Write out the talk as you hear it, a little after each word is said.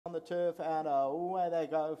on the turf, and away they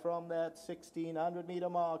go from that 1600-meter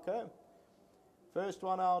marker. First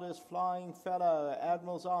one out is Flying Fellow.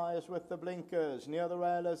 Admiral's Eyes with the blinkers. Near the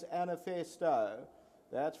rail is Anifesto.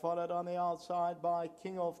 That's followed on the outside by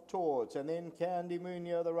King of Torts, and then Candy Moon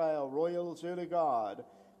near the rail. Royal Zulu Guard.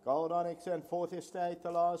 Gold Onyx and Fourth Estate,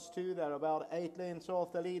 the last two. They're about 8 lengths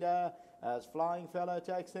off the leader as Flying Fellow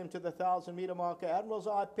takes them to the 1000-meter marker. Admiral's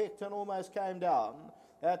Eye picked and almost came down.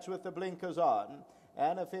 That's with the blinkers on.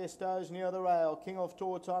 Anifesto's near the rail. King of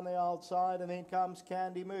Torts on the outside, and then comes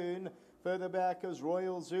Candy Moon. Further back is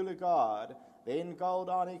Royal Zulu Guard. Then Gold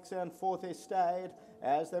Onyx and Fourth Estate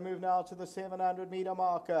as they move now to the 700-meter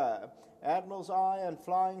marker. Admiral's Eye and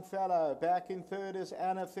Flying Fellow. Back in third is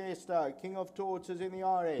Anifesto. King of Torts is in the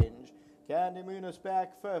orange. Candy Moon is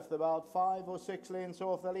back fifth, about 5 or 6 lengths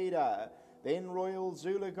off the leader. Then Royal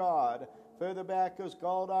Zulu Guard. Further back is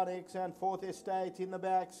Gold Onyx and Fourth Estate in the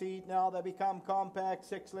back seat. Now they become compact,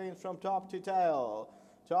 6 lengths from top to tail.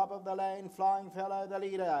 Top of the lane, Flying Fellow the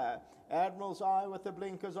leader. Admiral's Eye with the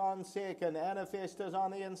blinkers on second. Anifesto's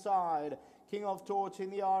on the inside. King of Torch in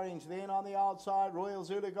the orange. Then on the outside, Royal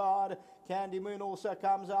Zulu Guard. Candy Moon also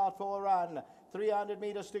comes out for a run. 300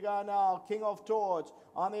 meters to go now. King of Torch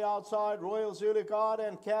on the outside, Royal Zulu Guard,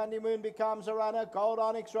 and Candy Moon becomes a runner. Gold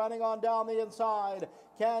Onyx running on down the inside.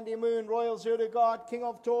 Candy Moon, Royal Zulu Guard, King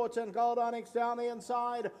of Torch, and Gold Onyx down the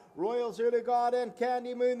inside. Royal Zulu Guard and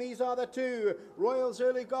Candy Moon, these are the two. Royal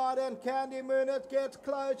Zulu Guard and Candy Moon, it gets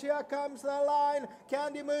close. Here comes the line.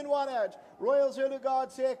 Candy Moon won it. Royal Zulu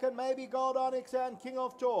Guard second, maybe Gold Onyx and King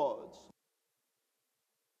of Torch.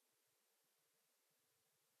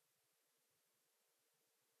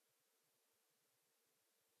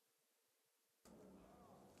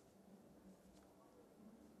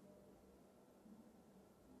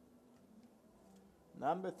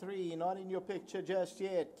 Number 3, not in your picture just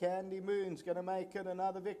yet. Candy Moon's going to make it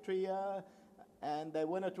another victory here. And they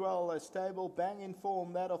win it well. A stable bang in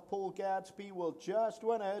form, that of Paul Gadsby, will just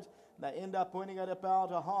win it. They end up winning it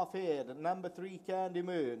about a half head. Number 3, Candy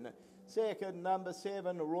Moon. Second, number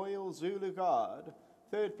 7, Royal Zulu Guard.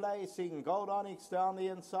 Third placing, Gold Onyx down the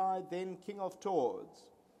inside, then King of Torts.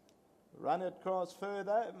 Run it cross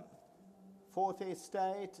further. Fourth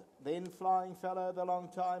Estate, then Flying Fellow, the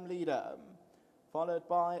long-time leader. Followed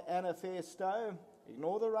by Anifesto.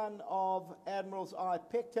 Ignore the run of Admiral's Eye,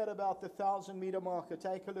 picked at about the 1000-meter marker.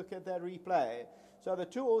 Take a look at that replay. So the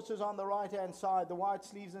two horses on the right-hand side, the white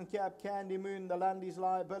sleeves and cap, Candy Moon, the Lundy's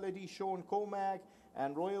Liability, Sean Cormac,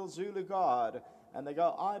 and Royal Zulu Guard. And they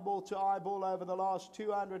go eyeball to eyeball over the last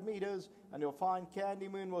 200 meters, and you'll find Candy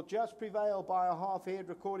Moon will just prevail by a half head,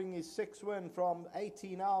 recording his 6th win from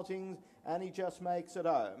 18 outings, and he just makes it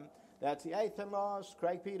home. That's the 8th and last.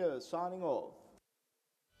 Craig Peters signing off.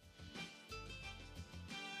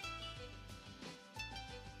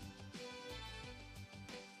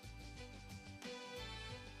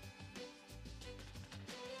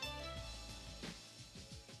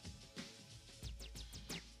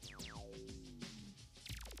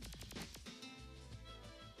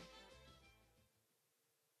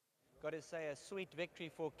 Got to say, a sweet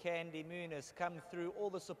victory for Candy Moon has come through. All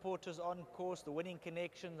the supporters on course, the winning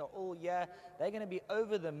connection, the all year. They're going to be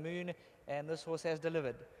over the moon, and this horse has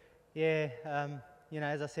delivered. Yeah, you know,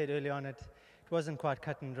 as I said early on, it wasn't quite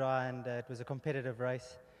cut and dry, and it was a competitive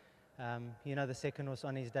race. You know, the second horse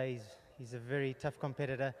on his day, he's a very tough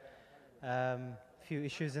competitor. Few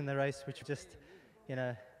issues in the race, which just, you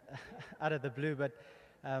know, out of the blue, but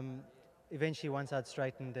eventually once I'd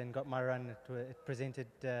straightened and got my run, it presented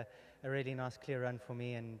a really nice clear run for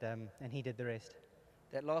me, and he did the rest.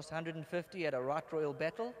 That last 150 at a right royal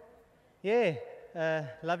battle? Yeah,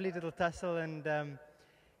 lovely little tussle, and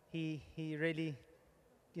he really,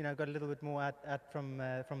 you know, got a little bit more out from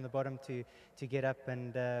the bottom to get up,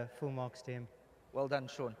 and full marks to him. Well done,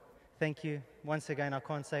 Sean. Thank you. Once again, I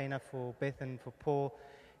can't say enough for Beth and for Paul,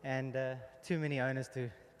 and too many owners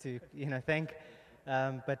to you know, thank.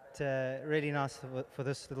 But really nice for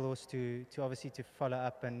this little horse to obviously to follow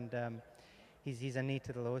up, and he's a neat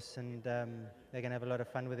little horse, and they're going to have a lot of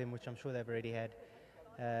fun with him, which I'm sure they've already had.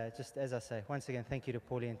 Just as I say, once again, thank you to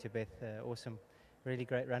Paulie and to Beth. Awesome, really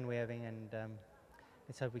great run we're having, and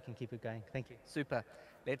let's hope we can keep it going. Thank you. Super.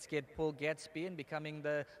 Let's get Paul Gadsby in, becoming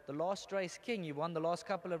the last race king. You won the last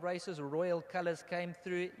couple of races. Royal colours came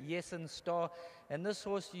through, Yes and Star, and this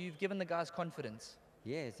horse, you've given the guys confidence.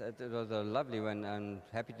 Yes, it was a lovely one. I'm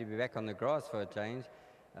happy to be back on the grass for a change.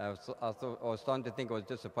 I was starting to think it was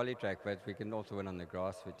just a poly track, but we can also win on the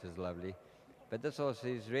grass, which is lovely. But this horse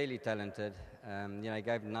is really talented. You know, he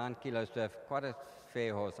gave 9 kilos to have quite a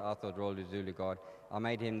fair horse. I thought Royal Zulu Guard. I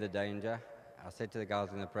made him the danger. I said to the guys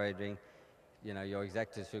in the parade ring, you know, your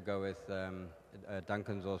exactas should go with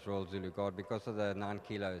Duncan's horse, Royal Zulu Guard, because of the 9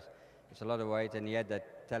 kilos. It's a lot of weight, and he had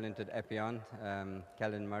that talented Appion,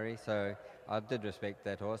 Callan Murray, so I did respect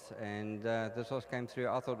that horse, and this horse came through,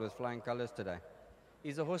 I thought, with flying colours today.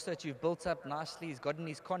 He's a horse that you've built up nicely. He's gotten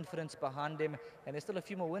his confidence behind him, and there's still a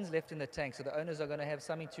few more wins left in the tank, so the owners are going to have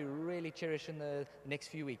something to really cherish in the next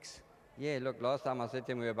few weeks. Yeah, look, last time I said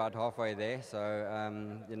to him we were about halfway there, so,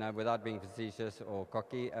 you know, without being facetious or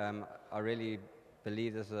cocky, I really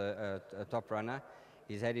believe this is a top runner.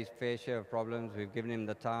 He's had his fair share of problems. We've given him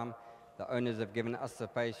the time. The owners have given us the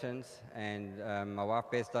patience, and my wife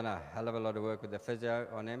Beth's done a hell of a lot of work with the physio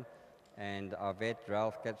on him. And our vet,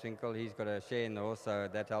 Ralph Katzwinkel, he's got a share in the horse, so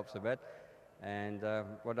that helps a bit. And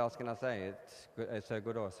what else can I say? It's a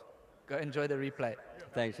good horse. Go enjoy the replay.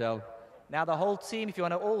 Thanks, Al. Now the whole team, if you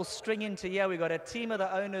want to all string into here, we've got a team of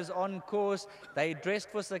the owners on course. They dressed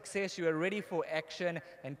for success, you are ready for action,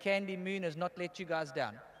 and Candy Moon has not let you guys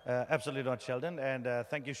down. Absolutely not, Sheldon. And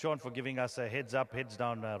thank you, Sean, for giving us a heads up, heads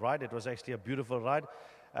down ride. It was actually a beautiful ride.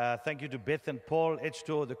 Thank you to Beth and Paul,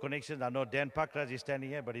 H2, the connections. I know Dan Pakraj is standing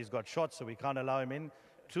here, but he's got shots, so we can't allow him in.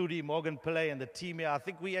 Trudy, Morgan Pillay, and the team here. I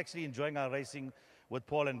think we're actually enjoying our racing with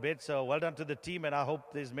Paul and Beth. So well done to the team, and I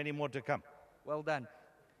hope there's many more to come. Well done.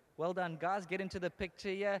 Well done, guys. Get into the picture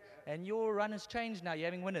here. And your run has changed now. You're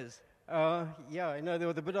having winners. Yeah, I know there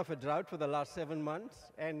was a bit of a drought for the last 7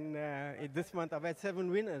 months. And this month I've had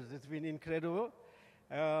 7 winners. It's been incredible.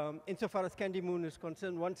 Insofar as Candy Moon is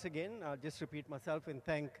concerned, once again, I'll just repeat myself and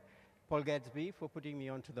thank Paul Gadsby for putting me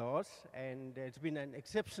onto the horse. And it's been an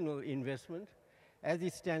exceptional investment. As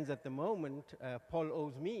it stands at the moment, Paul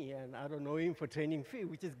owes me, and I don't owe him for training fee,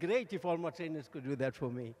 which is great if all my trainers could do that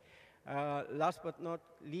for me. Last but not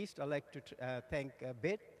least, I'd like to thank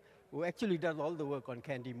Beth, who actually does all the work on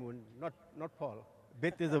Candy Moon, not Paul.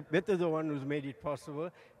 Beth is the one who's made it possible.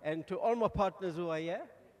 And to all my partners who are here,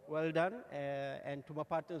 well done. And to my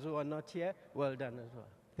partners who are not here, well done as well.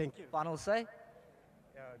 Thank you. Final say?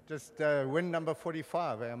 Yeah, just win number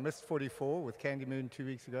 45. I missed 44 with Candy Moon 2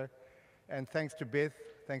 weeks ago. And thanks to Beth,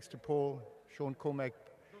 thanks to Paul, Sean Cormack,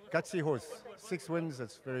 gutsy horse. 6 wins,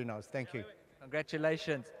 that's very nice. Thank you.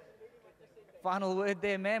 Congratulations. Final word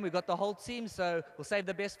there, man. We've got the whole team, so we'll save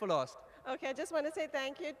the best for last. Okay, I just want to say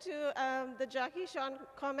thank you to the jockey, Sean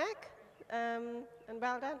Cormack, and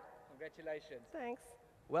well done. Congratulations. Thanks.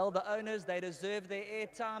 Well, the owners, they deserve their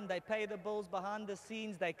airtime. They pay the bills behind the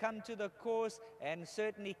scenes. They come to the course, and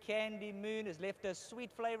certainly Candy Moon has left a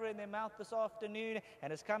sweet flavor in their mouth this afternoon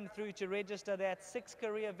and has come through to register that 6th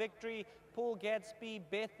career victory. Paul Gadsby,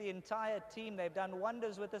 Beth, the entire team, they've done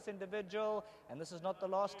wonders with this individual, and this is not the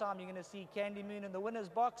last time you're going to see Candy Moon in the winner's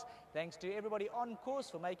box. Thanks to everybody on course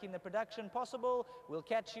for making the production possible. We'll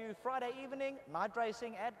catch you Friday evening, night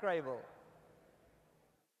racing at Greyville.